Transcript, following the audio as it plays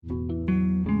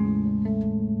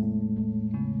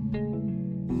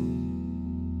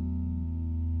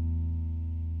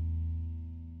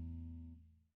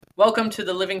Welcome to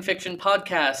the Living Fiction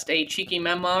Podcast, a cheeky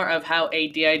memoir of how a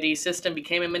DID system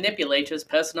became a manipulator's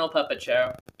personal puppet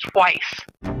show. Twice.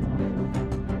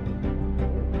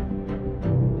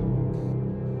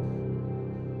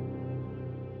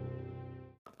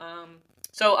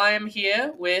 So I am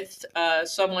here with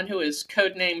someone who is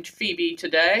codenamed Phoebe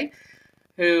today,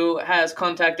 who has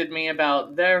contacted me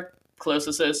about their close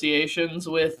associations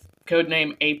with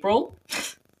codename April.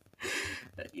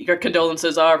 Your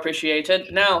condolences are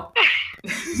appreciated. Now,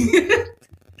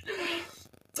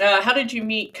 how did you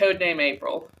meet codename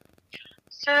April?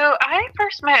 So I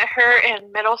first met her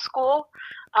in middle school.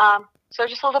 So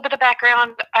just a little bit of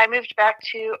background. I moved back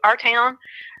to our town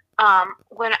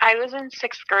when I was in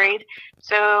 6th grade.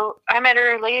 So I met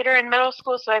her later in middle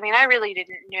school. So, I really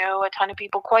didn't know a ton of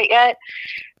people quite yet.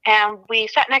 And we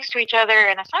sat next to each other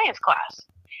in a science class.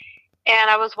 And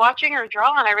I was watching her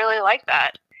draw, and I really liked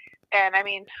that. And,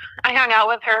 I hung out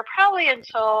with her probably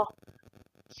until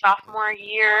sophomore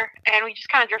year, and we just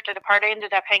kind of drifted apart. I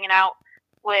ended up hanging out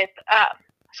with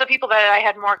some people that I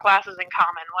had more classes in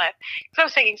common with. So I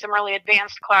was taking some really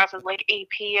advanced classes like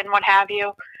AP and what have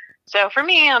you. So for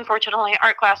me, unfortunately,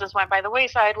 art classes went by the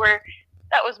wayside, where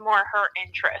that was more her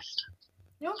interest.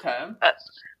 Okay.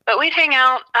 But we'd hang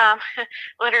out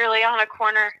literally on a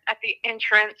corner at the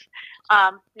entrance.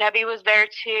 Nebby was there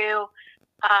too.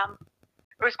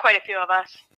 There was quite a few of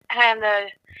us. And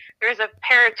there was a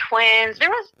pair of twins.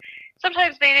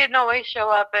 Sometimes they didn't always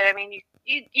show up, but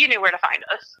you knew where to find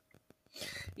us.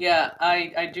 Yeah,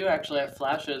 I do actually have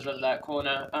flashes of that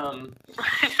corner.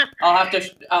 I'll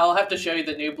have to show you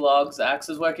the new blog Zax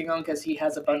is working on, because he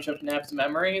has a bunch of Neb's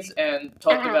memories and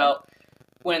talked about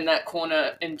when that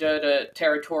corner endured a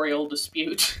territorial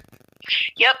dispute.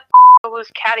 Yep, it was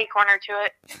catty corner to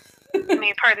it.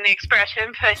 Pardon the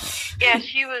expression, but yeah,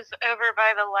 she was over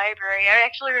by the library. I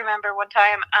actually remember one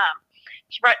time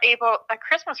she brought April a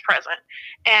Christmas present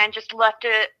and just left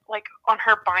it like on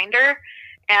her binder.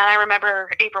 And I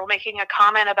remember April making a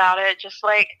comment about it, just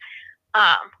like,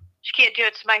 she can't do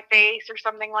it to my face or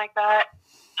something like that.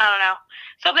 I don't know.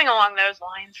 Something along those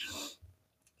lines.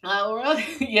 Oh, really?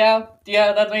 Yeah,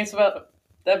 that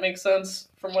makes sense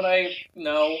from what I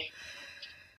know.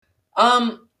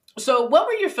 So what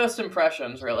were your first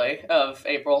impressions, really, of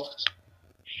April?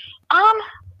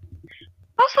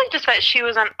 Mostly just that she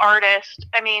was an artist.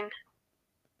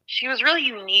 She was really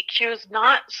unique. She was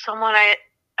not someone I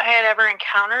had ever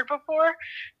encountered before.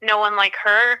 No one like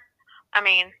her.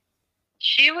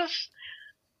 She was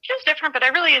different, but I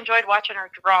really enjoyed watching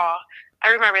her draw.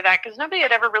 I remember that because nobody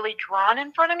had ever really drawn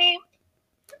in front of me.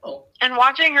 Oh. And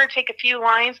watching her take a few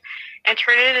lines and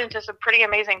turn it into some pretty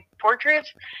amazing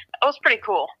portraits, that was pretty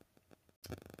cool.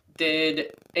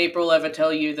 Did April ever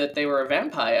tell you that they were a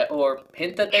vampire, or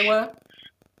hint that they were?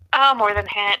 More than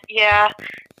hint, yeah.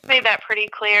 Made that pretty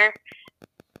clear.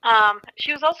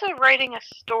 She was also writing a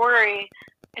story,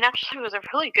 and actually it was a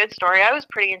really good story. I was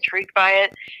pretty intrigued by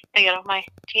it, my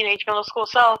teenage middle school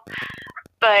self.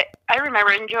 But I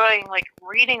remember enjoying,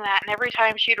 reading that, and every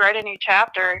time she'd write a new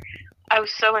chapter, I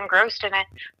was so engrossed in it.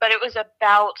 But it was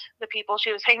about the people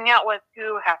she was hanging out with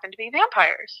who happened to be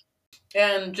vampires.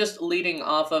 And just leading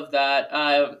off of that,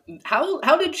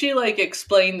 how did she,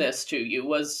 explain this to you?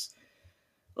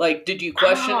 Did you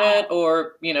question it,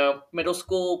 or, middle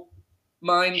school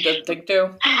mind didn't think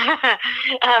to?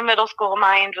 Middle school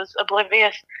mind was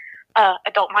oblivious.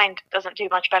 Adult mind doesn't do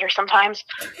much better sometimes.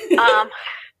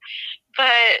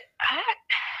 But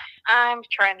I'm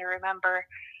trying to remember.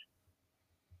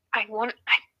 I want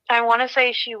to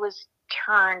say she was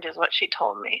turned, is what she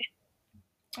told me.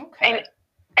 Okay.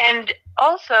 And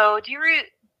also,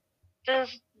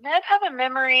 does Ned have a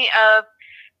memory of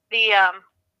the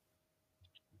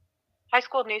high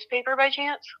school newspaper by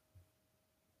chance?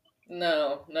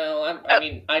 No.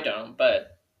 I don't,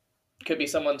 but could be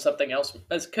something else.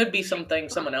 It could be something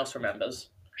someone else remembers.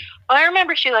 Well, I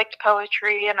remember she liked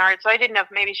poetry and art, so I didn't know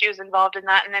if maybe she was involved in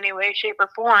that in any way, shape, or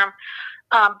form.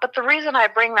 But the reason I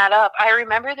bring that up, I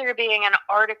remember there being an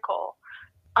article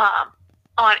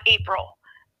on April,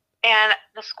 and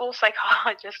the school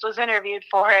psychologist was interviewed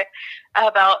for it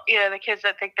about, the kids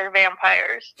that think they're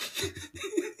vampires.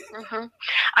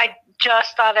 I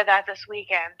just thought of that this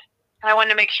weekend, and I wanted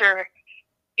to make sure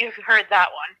you heard that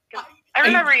one. I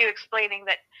remember you explaining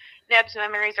that Neb's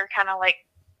memories are kind of like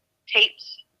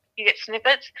tapes. You get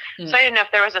snippets. So I didn't know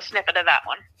if there was a snippet of that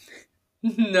one.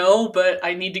 No, but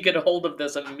I need to get a hold of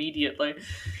this immediately.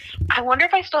 I wonder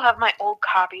if I still have my old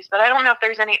copies, but I don't know if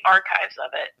there's any archives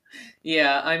of it.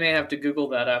 Yeah, I may have to Google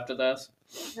that after this.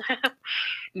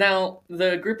 Now,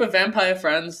 the group of vampire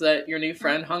friends that your new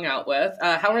friend hung out with,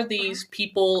 how are these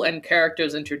people and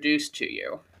characters introduced to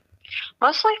you?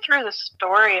 Mostly through the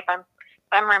story, if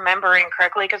I'm remembering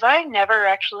correctly, because I never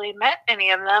actually met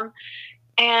any of them,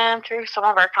 and through some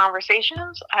of our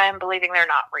conversations, I'm believing they're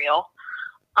not real.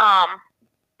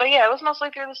 But yeah, it was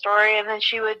mostly through the story, and then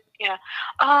she would, oh,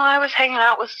 I was hanging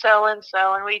out with so and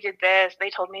so, and we did this. They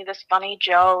told me this funny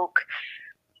joke,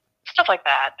 stuff like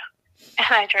that. And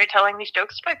I tried telling these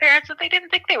jokes to my parents that they didn't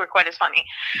think they were quite as funny.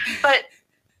 But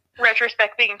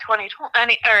retrospect being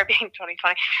 2020, or being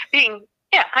 2020,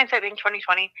 hindsight being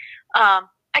 2020,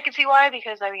 I could see why,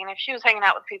 because, I mean, if she was hanging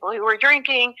out with people who were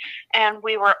drinking and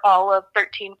we were all of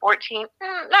 13, 14,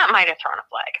 that might have thrown a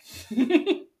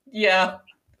flag. Yeah.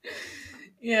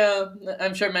 Yeah,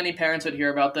 I'm sure many parents would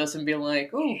hear about this and be like,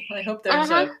 oh, I hope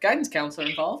there's a guidance counselor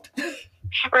involved.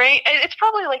 Right? It's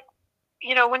probably like,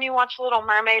 when you watch Little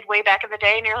Mermaid way back in the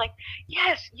day and you're like,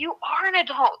 yes, you are an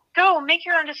adult. Go, make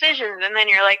your own decisions. And then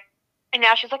you're like, and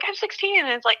now she's like, I'm 16. And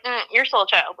it's like, you're still a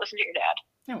child. Listen to your dad.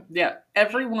 Oh, yeah.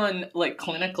 Everyone, like,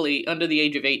 clinically under the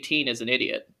age of 18 is an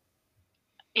idiot.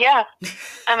 Yeah.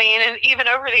 I mean, and even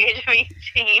over the age of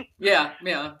 18. Yeah.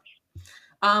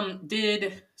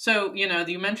 So,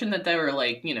 you mentioned that they were,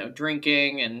 like,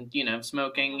 drinking and,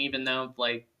 smoking, even though,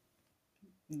 like,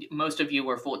 most of you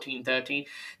were 14, 13.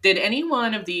 Did any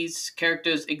one of these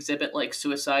characters exhibit, like,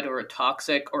 suicide or a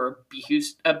toxic or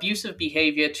abusive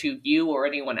behavior to you or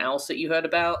anyone else that you heard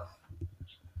about?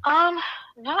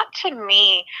 Not to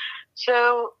me.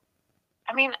 So,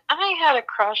 I mean, I had a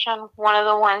crush on one of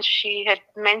the ones she had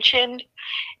mentioned,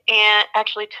 and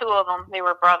actually two of them, they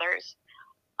were brothers.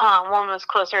 One was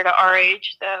closer to our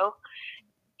age, though,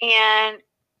 and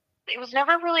it was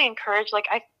never really encouraged. Like,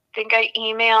 I think I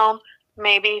emailed,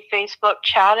 maybe Facebook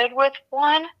chatted with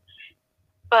one,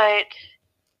 but,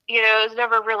 it was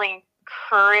never really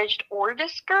encouraged or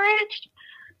discouraged.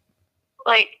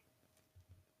 Like,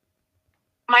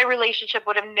 my relationship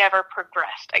would have never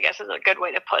progressed, I guess is a good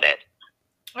way to put it.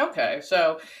 Okay,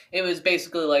 so it was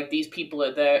basically like these people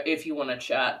are there if you want to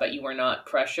chat, but you were not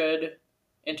pressured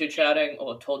into chatting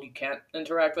or told you can't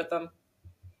interact with them?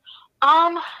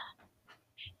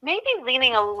 Maybe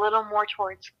leaning a little more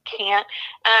towards can't.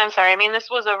 I'm sorry, I mean, this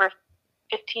was over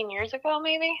 15 years ago,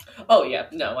 maybe? Oh, yeah,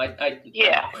 no,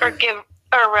 yeah, or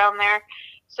around there.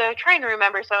 So trying to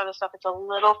remember some of the stuff, it's a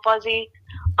little fuzzy.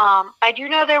 I do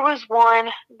know there was one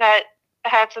that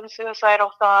had some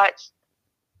suicidal thoughts.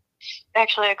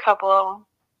 Actually, a couple of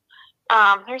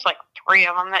them. There's like 3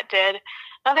 of them that did.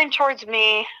 Nothing towards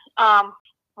me.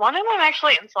 One of them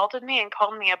actually insulted me and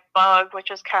called me a bug, which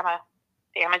was kind of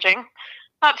damaging.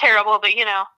 Not terrible, but,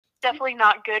 definitely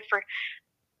not good for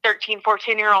 13,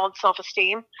 14-year-old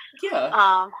self-esteem.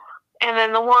 Yeah. And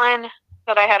then the one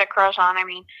that I had a crush on, I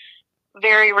mean,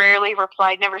 very rarely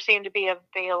replied, never seemed to be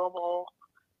available.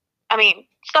 I mean,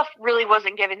 stuff really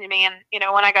wasn't given to me. And,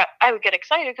 when I would get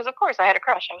excited because, of course, I had a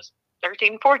crush. I was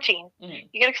 13, 14. Mm-hmm.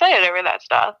 You get excited over that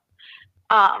stuff.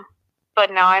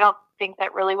 But no, I don't think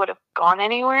that really would have gone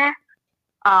anywhere.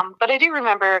 But I do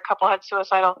remember a couple had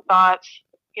suicidal thoughts,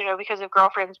 because of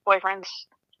girlfriends, boyfriends,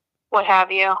 what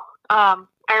have you. I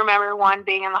remember one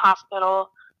being in the hospital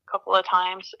a couple of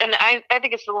times. And I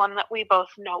think it's the one that we both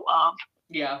know of.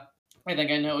 Yeah. I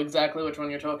think I know exactly which one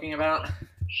you're talking about.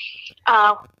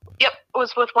 Yep, it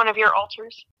was with one of your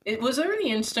alters. Was there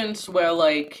any instance where,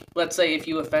 like, let's say if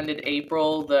you offended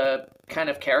April, the kind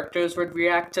of characters would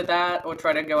react to that or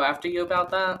try to go after you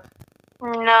about that?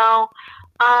 No.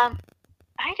 I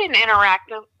didn't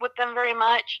interact with them very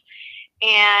much,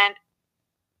 and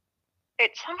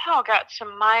it somehow got to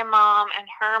my mom and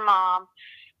her mom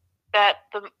that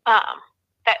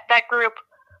that group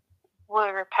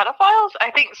were pedophiles.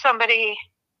 I think somebody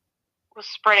was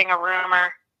spreading a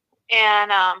rumor,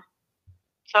 and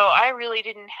so I really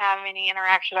didn't have any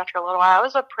interaction after a little while. I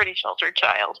was a pretty sheltered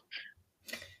child.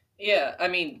 Yeah, I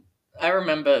mean, I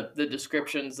remember the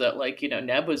descriptions that, like,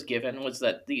 Neb was given was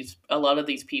that a lot of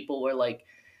these people were, like,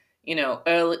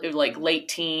 early, like, late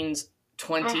teens,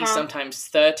 20s, sometimes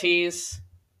 30s,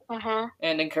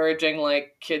 and encouraging,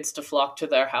 like, kids to flock to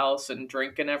their house and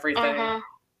drink and everything,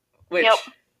 which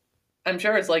I'm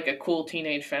sure is, like, a cool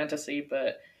teenage fantasy,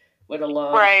 but would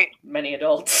alarm many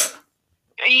adults.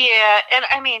 Yeah, and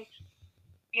I mean,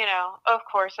 of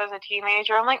course, as a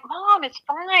teenager, I'm like, Mom, it's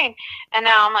fine. And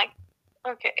now I'm like,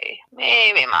 okay,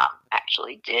 maybe Mom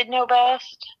actually did know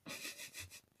best.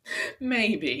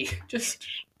 Maybe.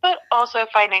 But also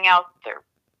finding out they're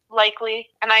likely,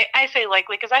 and I say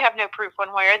likely because I have no proof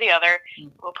one way or the other.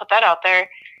 We'll put that out there.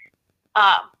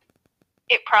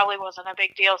 It probably wasn't a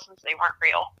big deal since they weren't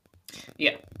real.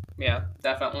 Yeah,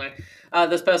 definitely.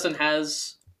 This person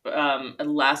has,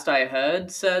 last I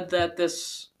heard, said that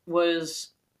this was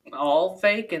all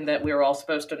fake and that we were all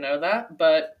supposed to know that,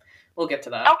 but we'll get to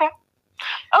that. Okay.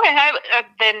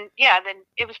 Then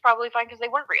it was probably fine because they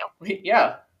weren't real.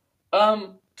 Yeah.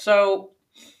 So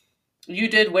you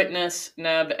did witness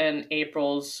Neb and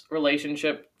April's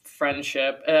relationship,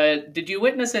 friendship. Did you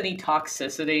witness any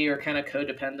toxicity or kind of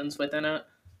codependence within it?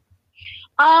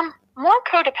 More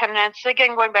codependence.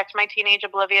 Again, going back to my teenage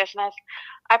obliviousness,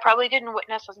 I probably didn't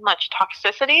witness as much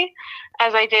toxicity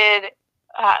as I did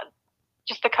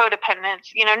just the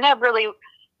codependence. You know, Neb really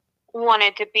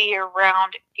wanted to be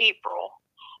around April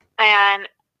and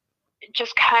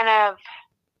just kind of,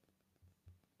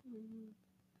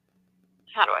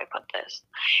 how do I put this?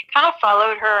 Kind of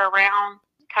followed her around,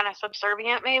 kind of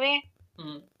subservient maybe.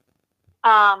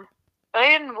 Mm-hmm. But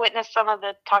I didn't witness some of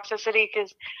the toxicity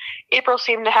because April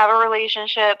seemed to have a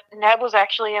relationship. Neb was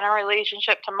actually in a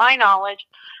relationship, to my knowledge,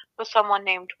 with someone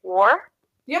named War.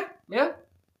 Yeah.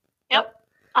 Yep.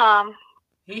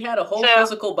 He had a whole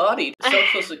physical body,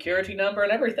 social security number,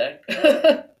 and everything.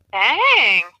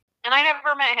 Dang. And I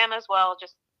never met him as well.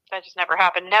 That just never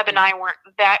happened. Neb and I weren't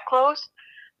that close.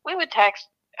 We would text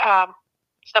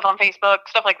stuff on Facebook,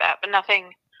 stuff like that, but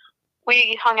nothing.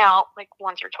 We hung out like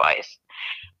once or twice.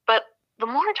 But the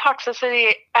more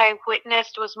toxicity I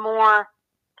witnessed was more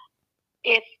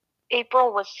if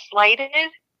April was slighted,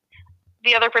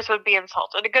 the other person would be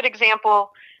insulted. A good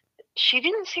example, she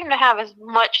didn't seem to have as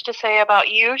much to say about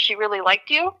you. She really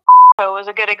liked you. So it was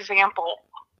a good example.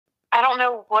 I don't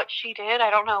know what she did.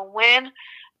 I don't know when,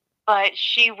 but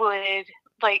she would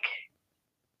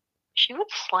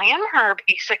slam her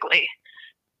basically.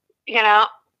 You know,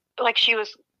 like she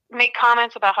was make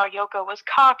comments about how Yoko was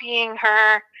copying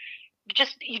her.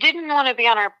 Just, you didn't want to be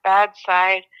on her bad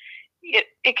side.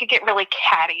 It could get really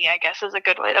catty, I guess is a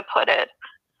good way to put it.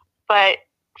 But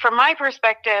from my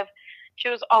perspective, she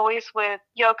was always with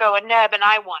Yoko and Neb, and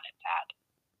I wanted that.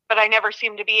 But I never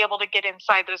seemed to be able to get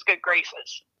inside those good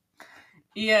graces.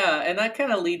 Yeah, and that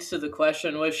kind of leads to the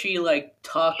question, was she, like,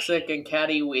 toxic and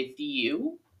catty with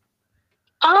you?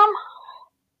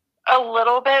 A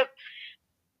little bit.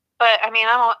 But, I mean,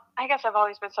 I guess I've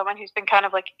always been someone who's been kind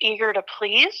of, like, eager to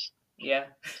please. Yeah.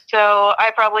 So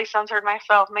I probably censored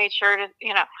myself, made sure to,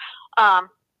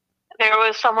 there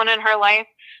was someone in her life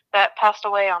that passed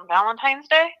away on Valentine's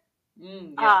Day.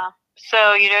 Yeah.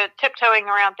 So, tiptoeing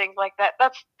around things like that,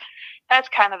 that's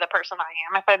kind of the person I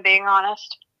am, if I'm being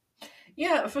honest.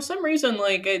 Yeah, for some reason,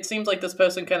 like, it seems like this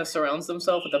person kind of surrounds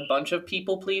themselves with a bunch of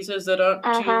people pleasers that aren't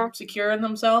too secure in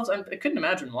themselves. I couldn't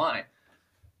imagine why.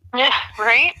 Yeah,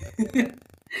 right?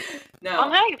 Now, well,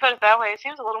 now you put it that way, it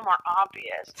seems a little more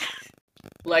obvious.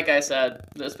 Like I said,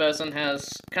 this person has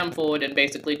come forward and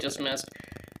basically dismissed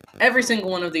every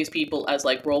single one of these people as,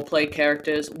 like, roleplay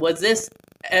characters. Was this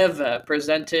ever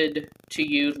presented to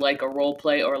you like a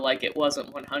roleplay, or like it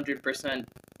wasn't 100%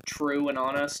 true and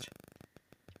honest?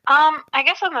 I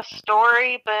guess in the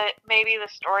story, but maybe the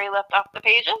story left off the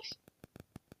pages.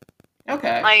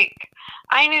 Okay. Like,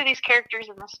 I knew these characters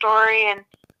in the story,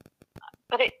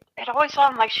 but it always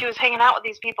sounded like she was hanging out with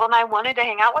these people, and I wanted to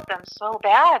hang out with them so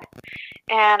bad,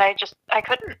 and I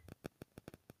couldn't.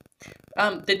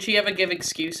 Did she ever give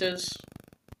excuses?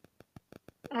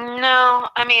 No,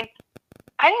 I mean,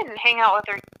 I didn't hang out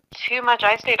with her too much.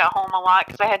 I stayed at home a lot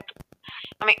because I had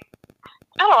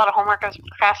a lot of homework. I was a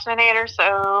procrastinator,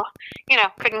 so,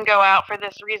 couldn't go out for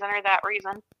this reason or that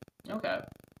reason. Okay.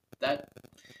 That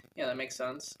makes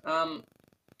sense.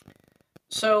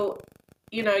 So,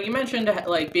 you mentioned,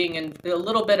 like, being a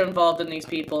little bit involved in these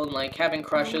people and, like, having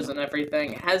crushes and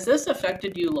everything. Has this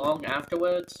affected you long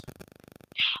afterwards?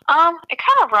 It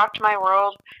kind of rocked my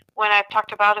world when I've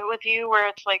talked about it with you, where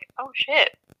it's like, oh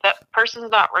shit, that person's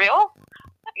not real?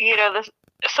 This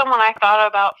someone I thought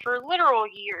about for literal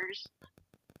years.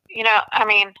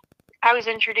 I was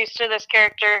introduced to this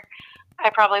character, I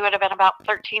probably would have been about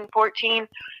 13, 14,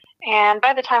 and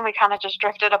by the time we kind of just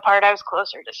drifted apart, I was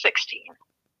closer to 16.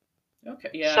 Okay,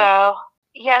 yeah. So,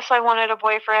 yes, I wanted a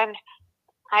boyfriend.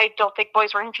 I don't think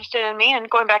boys were interested in me, and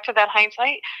going back to that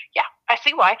hindsight, yeah, I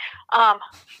see why.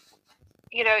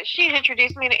 She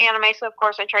introduced me to anime, so of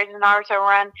course I tried to Naruto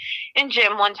run in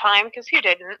gym one time, because who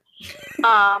didn't?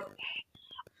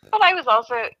 But I was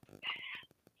also,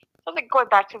 going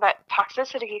back to that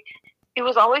toxicity, it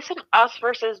was always an us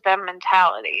versus them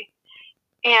mentality.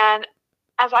 And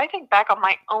as I think back on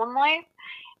my own life,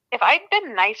 if I'd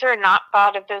been nicer and not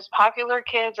thought of those popular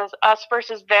kids as us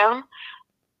versus them,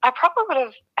 I probably would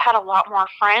have had a lot more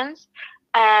friends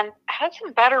and had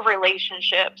some better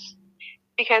relationships,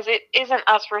 because it isn't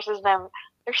us versus them.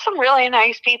 There's some really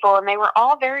nice people, and they were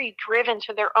all very driven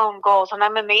to their own goals, and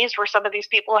I'm amazed where some of these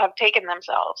people have taken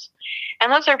themselves.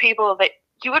 And those are people that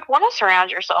you would want to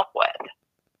surround yourself with.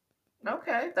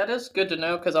 Okay, that is good to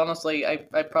know, because honestly, I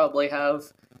probably have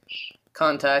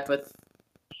contact with,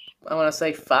 I want to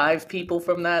say, 5 people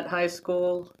from that high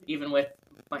school, even with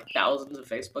my thousands of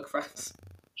Facebook friends.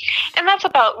 And that's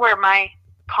about where my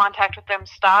contact with them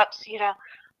stops.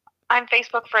 I'm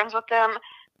Facebook friends with them.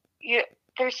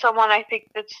 There's someone I think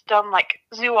that's done like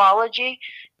zoology,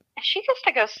 and she gets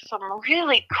to go to some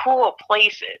really cool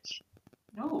places.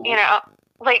 Oh.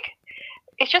 Like,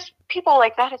 it's just people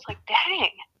like that. It's like, dang,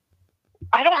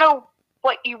 I don't know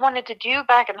what you wanted to do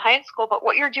back in high school, but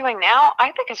what you're doing now,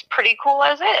 I think is pretty cool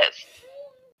as is.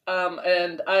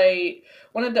 And I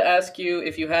wanted to ask you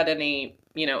if you had any,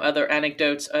 other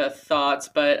anecdotes, thoughts,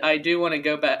 but I do want to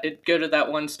go to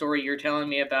that one story you're telling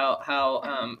me about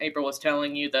how April was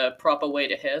telling you the proper way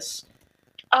to hiss.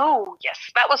 Oh, yes,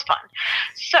 that was fun.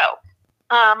 So,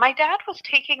 my dad was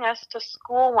taking us to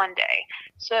school one day.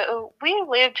 So we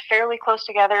lived fairly close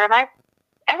together, and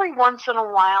every once in a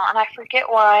while, and I forget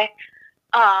why,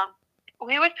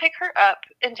 we would pick her up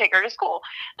and take her to school.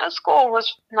 Now, school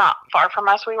was not far from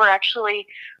us. We were actually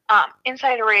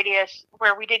inside a radius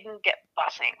where we didn't get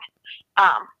busing.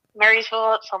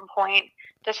 Marysville at some point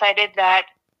decided that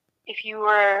if you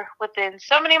were within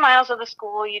so many miles of the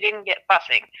school, you didn't get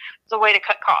busing. It's a way to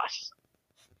cut costs.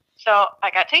 So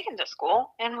I got taken to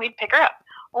school, and we'd pick her up.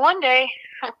 One day,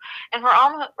 and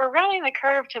we're rounding the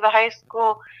curve to the high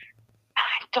school. I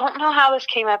don't know how this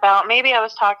came about. Maybe I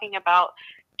was talking about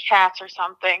cats or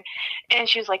something, and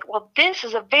she was like, well, this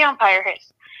is a vampire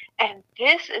hiss, and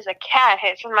this is a cat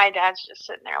hiss, and my dad's just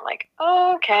sitting there like,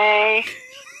 okay.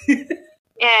 And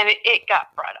it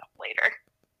got brought up later.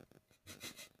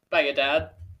 By your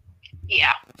dad?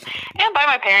 Yeah. And by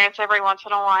my parents every once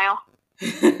in a while.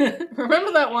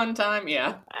 Remember that one time?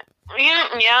 Yeah.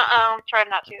 Yeah, try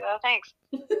not to, though. Thanks.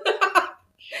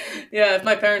 Yeah, if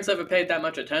my parents ever paid that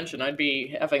much attention, I'd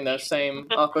be having those same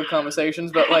awkward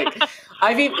conversations, but, like,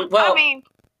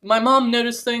 my mom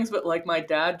noticed things, but, like, my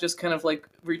dad just kind of, like,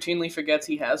 routinely forgets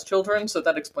he has children, so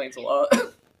that explains a lot.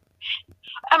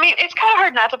 I mean, it's kind of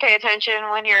hard not to pay attention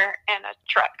when you're in a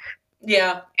truck.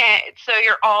 Yeah. And so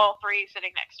you're all 3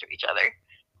 sitting next to each other.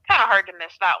 Kind of hard to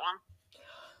miss that one.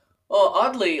 Well,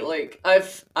 oddly, like, I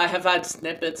have had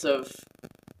snippets of,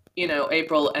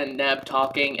 April and Neb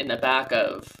talking in the back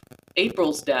of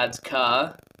April's dad's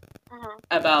car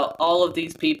about all of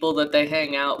these people that they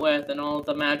hang out with and all of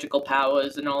the magical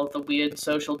powers and all of the weird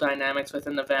social dynamics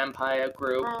within the vampire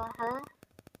group.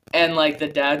 And, like, the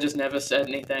dad just never said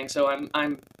anything, so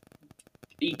I'm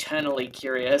eternally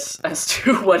curious as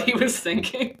to what he was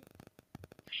thinking.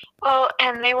 Well,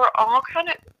 and they were all kind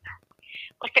of,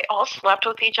 like, they all slept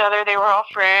with each other. They were all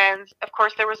friends. Of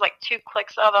course, there was, like, 2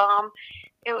 cliques of them.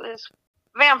 It was,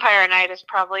 Vampire Night is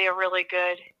probably a really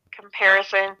good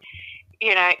comparison.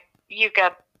 You've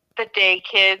got the day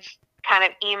kids, kind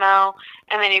of emo,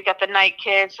 and then you've got the night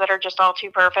kids that are just all too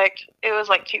perfect. It was,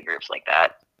 like, 2 groups like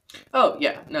that. Oh,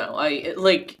 yeah, no,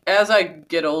 as I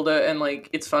get older, and, like,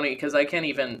 it's funny, because I can't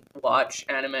even watch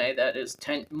anime that is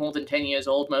more than 10 years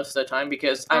old most of the time,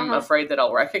 because I'm afraid that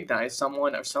I'll recognize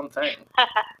someone or something.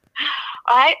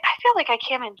 I feel like I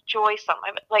can't enjoy some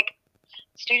of it. Like,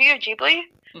 Studio Ghibli,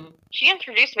 she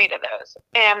introduced me to those,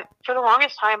 and for the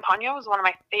longest time, Ponyo was one of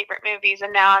my favorite movies,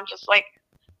 and now I'm just like,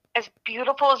 as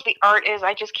beautiful as the art is,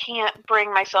 I just can't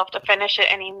bring myself to finish it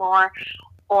anymore,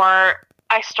 or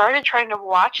I started trying to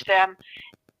watch them,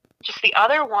 just the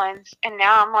other ones, and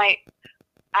now I'm like,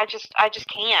 I just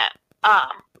can't.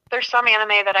 There's some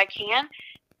anime that I can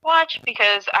watch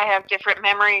because I have different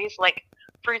memories, like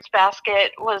Fruits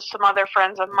Basket was some other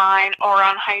friends of mine, or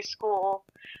on high school,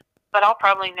 but I'll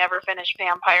probably never finish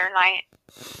Vampire Night.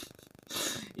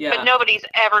 Yeah. But nobody's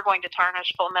ever going to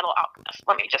tarnish Full Metal Alchemist,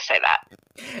 let me just say that.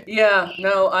 Yeah,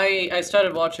 no, I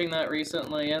started watching that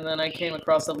recently, and then I came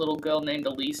across a little girl named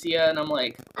Alicia, and I'm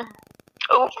like...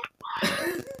 Oh.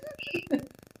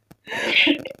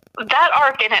 That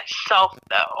arc in itself,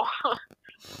 though.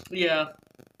 Yeah.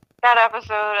 That episode,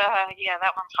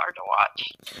 that one's hard to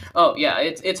watch. Oh, yeah,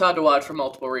 it's hard to watch for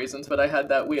multiple reasons, but I had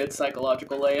that weird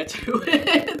psychological layer to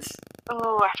it.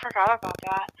 Oh, I forgot about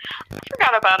that. I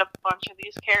forgot about a bunch of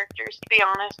these characters, to be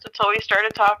honest, until we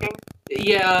started talking.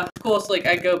 Yeah, of course, like,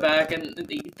 I go back, and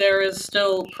there is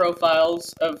still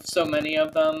profiles of so many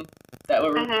of them that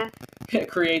were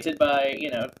created by,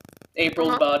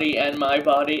 April's body and my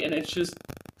body, and it's just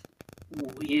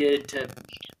weird to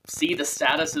see the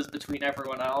statuses between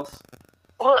everyone else.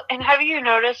 Well, and have you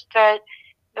noticed that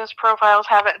those profiles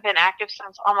haven't been active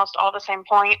since almost all the same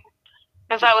point?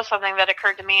 Because that was something that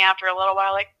occurred to me after a little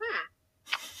while, like,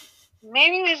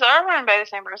 maybe these are run by the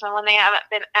same person when they haven't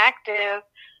been active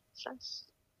since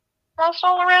almost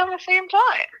all around the same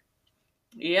time.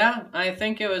 Yeah, I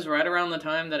think it was right around the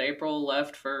time that April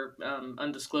left for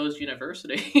undisclosed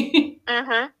university.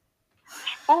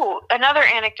 Ooh, another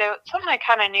anecdote, something I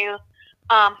kind of knew.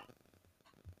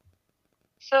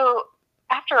 So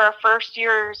after our first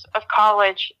years of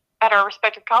college at our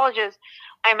respective colleges,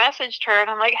 I messaged her and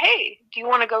I'm like, hey, do you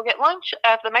want to go get lunch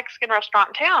at the Mexican restaurant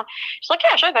in town? She's like,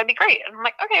 yeah, sure, that'd be great. And I'm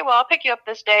like, okay, well, I'll pick you up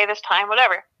this day, this time,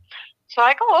 whatever. So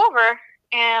I go over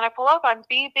and I pull up, I'm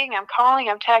beeping, I'm calling,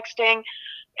 I'm texting,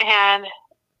 and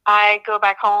I go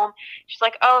back home. She's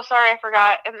like, oh, sorry, I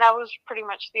forgot. And that was pretty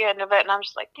much the end of it. And I'm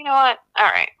just like, you know what? All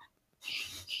right.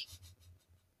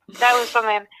 That was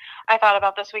something I thought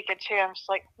about this weekend too. I'm just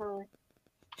like,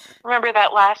 remember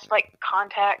that last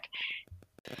contact?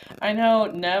 I know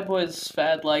Neb was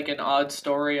fed an odd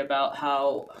story about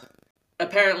how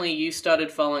apparently you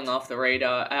started falling off the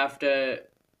radar after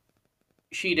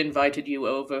she'd invited you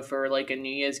over for a New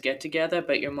Year's get together,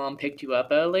 but your mom picked you up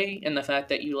early, and the fact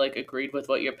that you agreed with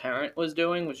what your parent was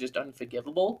doing was just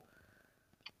unforgivable.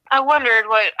 I wondered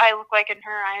what I looked like in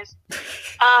her eyes.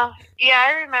 Yeah,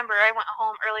 I remember I went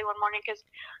home early one morning because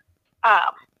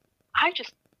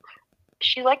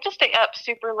she liked to stay up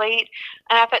super late,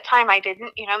 and at that time I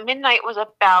didn't. Midnight was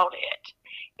about it,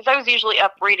 because I was usually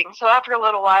up reading. So after a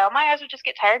little while, my eyes would just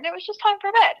get tired, and it was just time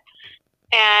for bed.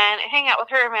 And hang out with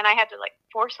her, man, I had to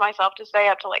force myself to stay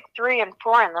up to 3 and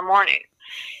 4 in the morning.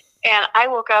 And I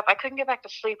woke up, I couldn't get back to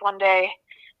sleep one day,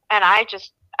 and I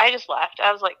just left.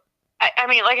 I was like, I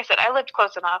mean, like I said, I lived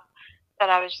close enough that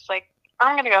I was just like,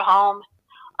 I'm gonna go home.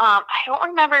 I don't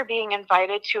remember being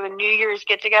invited to a New Year's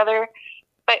get together,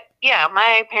 but yeah,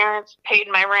 my parents paid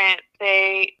my rent.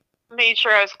 They made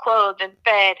sure I was clothed and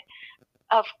fed.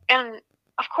 And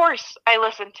of course, I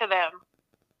listened to them.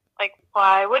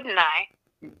 Why wouldn't I?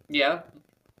 Yeah.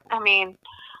 I mean,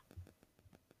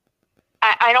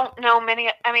 I don't know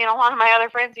many. I mean, a lot of my other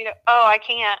friends, oh, I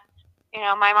can't.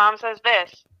 My mom says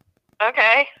this.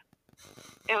 Okay.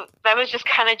 That was just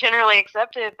kind of generally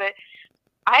accepted, but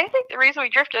I think the reason we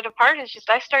drifted apart is just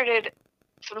I started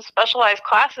some specialized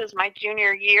classes my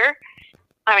junior year.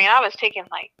 I mean, I was taking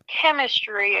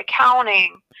chemistry,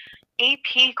 accounting,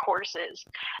 AP courses,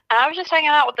 and I was just hanging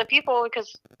out with the people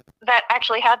that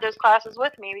actually had those classes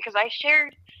with me, because I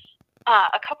shared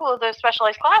a couple of those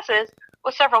specialized classes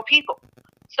with several people.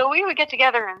 So we would get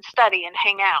together and study and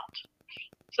hang out.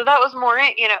 So that was more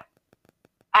it.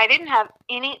 I didn't have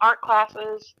any art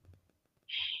classes,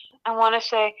 I want to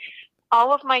say,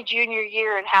 all of my junior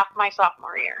year and half my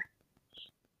sophomore year.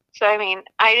 So, I mean,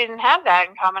 I didn't have that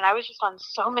in common. I was just on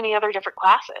so many other different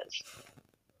classes.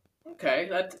 Okay,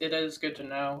 it is good to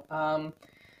know.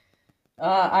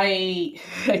 I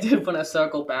did want to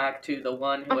circle back to the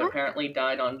one who apparently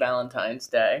died on Valentine's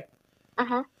Day.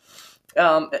 Now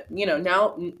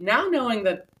knowing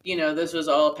that, this was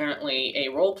all apparently a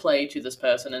role play to this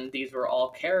person and these were all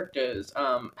characters,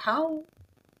 how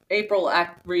April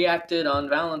reacted on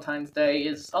Valentine's Day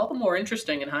is all the more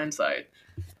interesting in hindsight.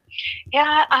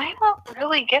 Yeah, I don't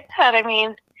really get that. I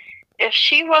mean, if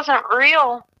she wasn't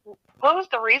real, what was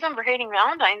the reason for hating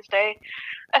Valentine's Day?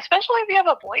 Especially if you have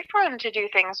a boyfriend to do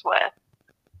things with.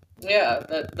 Yeah,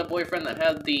 the boyfriend that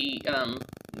had the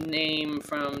name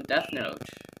from Death Note.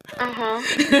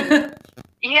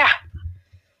 Yeah.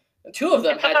 Two of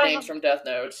them had names from Death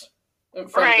Notes.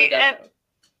 Right,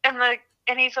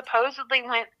 and he supposedly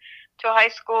went to a high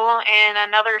school in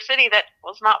another city that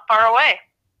was not far away.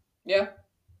 Yeah.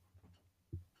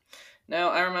 Now,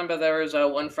 I remember there was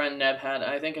one friend Neb had,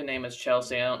 I think her name is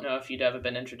Chelsea. I don't know if you'd ever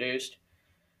been introduced.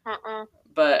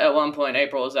 But at one point,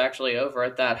 April was actually over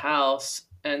at that house,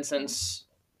 and since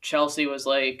Chelsea was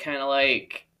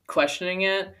questioning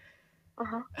it,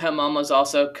 her mom was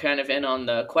also kind of in on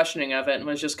the questioning of it and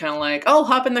was just kind of like, oh,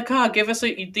 hop in the car, give us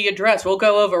the address, we'll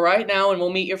go over right now and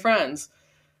we'll meet your friends.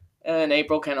 And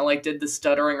April kind of did the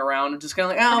stuttering around and just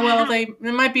kind of oh, well, they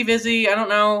might be busy, I don't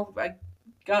know, I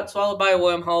got swallowed by a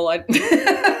wormhole.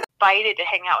 Invited to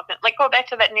hang out with them. Go back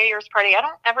to that New Year's party, I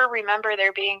don't ever remember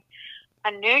there being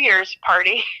a New Year's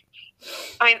party.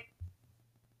 I mean,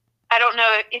 I don't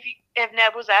know if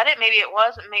Neb was at it, maybe it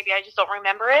was, maybe I just don't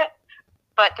remember it.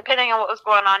 But depending on what was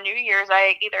going on New Year's,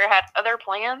 I either had other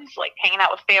plans, like hanging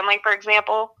out with family, for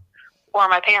example, or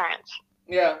my parents.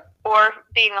 Yeah. Or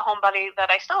being the homebody that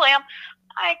I still am,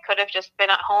 I could have just been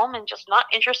at home and just not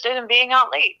interested in being out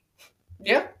late.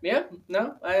 Yeah.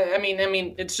 No, I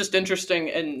mean, it's just interesting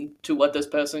into what this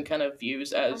person kind of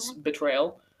views as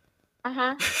betrayal.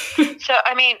 So,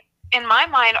 I mean, in my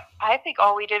mind, I think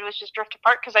all we did was just drift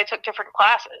apart because I took different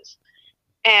classes.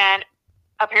 And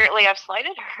apparently I've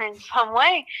slighted her in some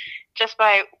way just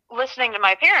by listening to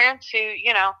my parents who,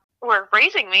 were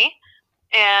raising me,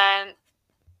 and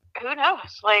who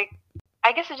knows? Like,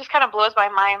 I guess it just kind of blows my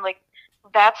mind. Like,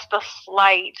 that's the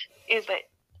slight, is that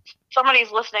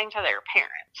somebody's listening to their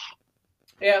parents.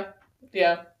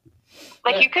 Yeah.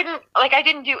 Like, you couldn't, like, I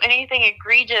didn't do anything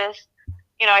egregious.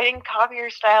 You know, I didn't copy your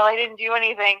style. I didn't do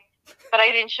anything. But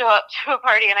I didn't show up to a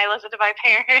party and I listened to my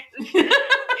parents.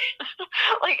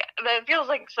 Like, that feels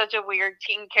like such a weird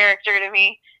teen character to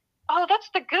me. Oh, that's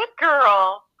the good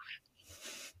girl.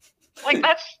 Like,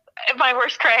 that's my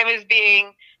worst crime, is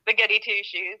being the goody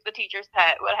two-shoes, the teacher's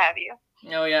pet, what have you.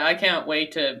 Oh yeah, I can't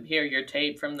wait to hear your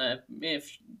tape from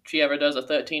if she ever does a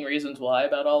 13 Reasons Why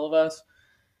about all of us.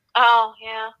 Oh,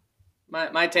 yeah.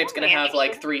 My tape's going to have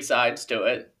like 3 sides to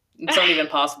it. It's not even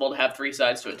possible to have 3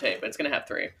 sides to a tape. It's going to have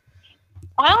 3.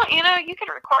 Well, you know, you could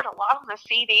record a lot on the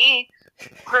CD.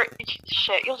 Or,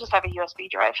 shit, you'll just have a USB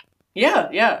drive.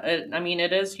 Yeah. I mean,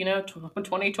 it is,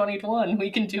 2021. We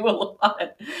can do a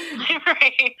lot.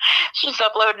 Right. Just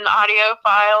upload an audio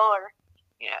file, or,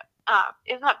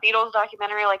 isn't that Beatles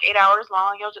documentary like 8 hours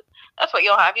long? That's what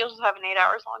you'll have. You'll just have an 8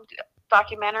 hours long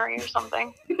documentary or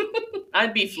something.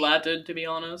 I'd be flattered, to be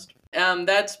honest.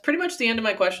 That's pretty much the end of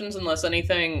my questions, unless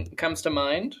anything comes to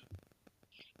mind.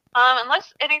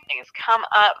 Unless anything has come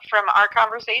up from our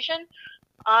conversation,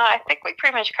 I think we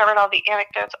pretty much covered all the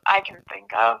anecdotes I can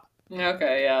think of.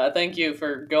 Okay, yeah. Thank you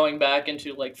for going back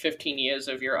into like 15 years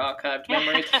of your archived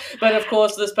memories. But of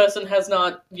course, this person has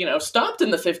not, stopped in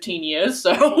the 15 years,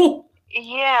 so.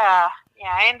 Yeah.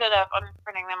 I ended up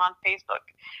unfriending them on Facebook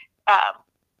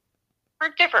for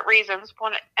different reasons.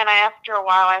 And after a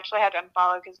while, I actually had to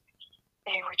unfollow because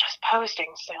they were just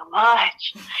posting so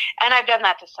much. And I've done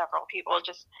that to several people.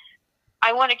 Just,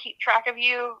 I want to keep track of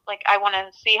you. Like, I want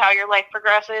to see how your life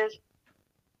progresses.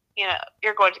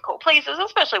 You're going to cool places,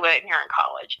 especially when you're in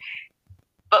college.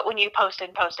 But when you post, I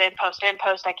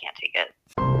can't take it.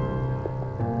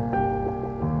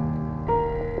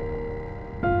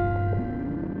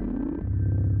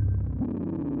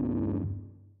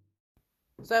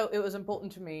 So it was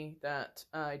important to me that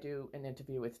I do an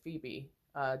interview with Phoebe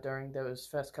during those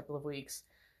first couple of weeks,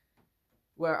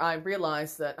 where I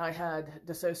realized that I had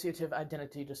dissociative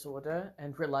identity disorder,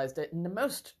 and realized it in the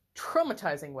most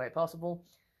traumatizing way possible.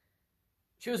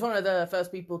 She was one of the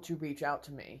first people to reach out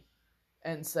to me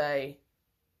and say,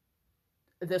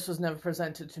 this was never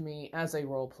presented to me as a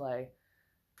role play.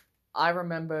 I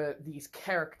remember these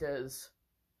characters.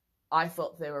 I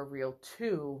thought they were real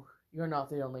too. You're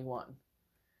not the only one.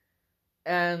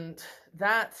 And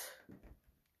that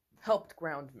helped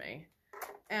ground me.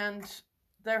 And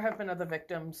there have been other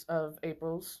victims of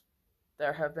April's.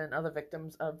 There have been other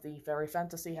victims of the Fairy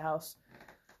Fantasy House.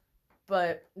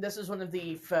 But this is one of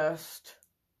the first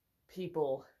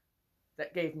people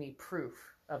that gave me proof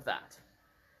of that.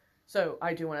 So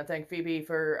I do want to thank Phoebe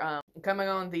for coming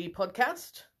on the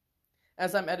podcast.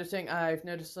 As I'm editing, I've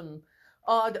noticed some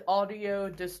odd audio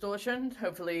distortion.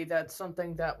 Hopefully that's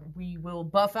something that we will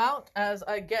buff out as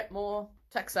I get more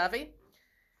tech savvy.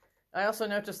 I also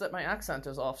noticed that my accent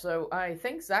is off, so I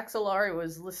think Zach Solari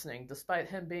was listening, despite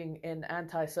him being an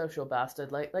antisocial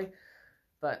bastard lately.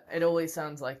 But it always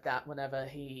sounds like that whenever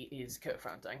he is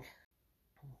co-fronting.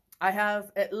 I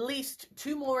have at least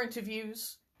 2 more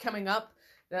interviews coming up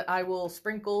that I will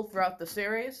sprinkle throughout the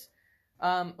series.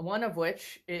 One of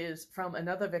which is from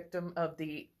another victim of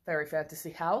the Fairy Fantasy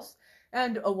House,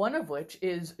 and one of which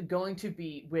is going to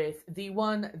be with the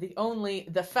one, the only,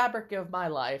 the fabric of my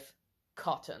life,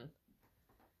 Cotton.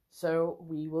 So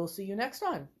we will see you next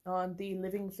time on the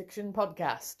Living Fiction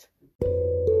Podcast.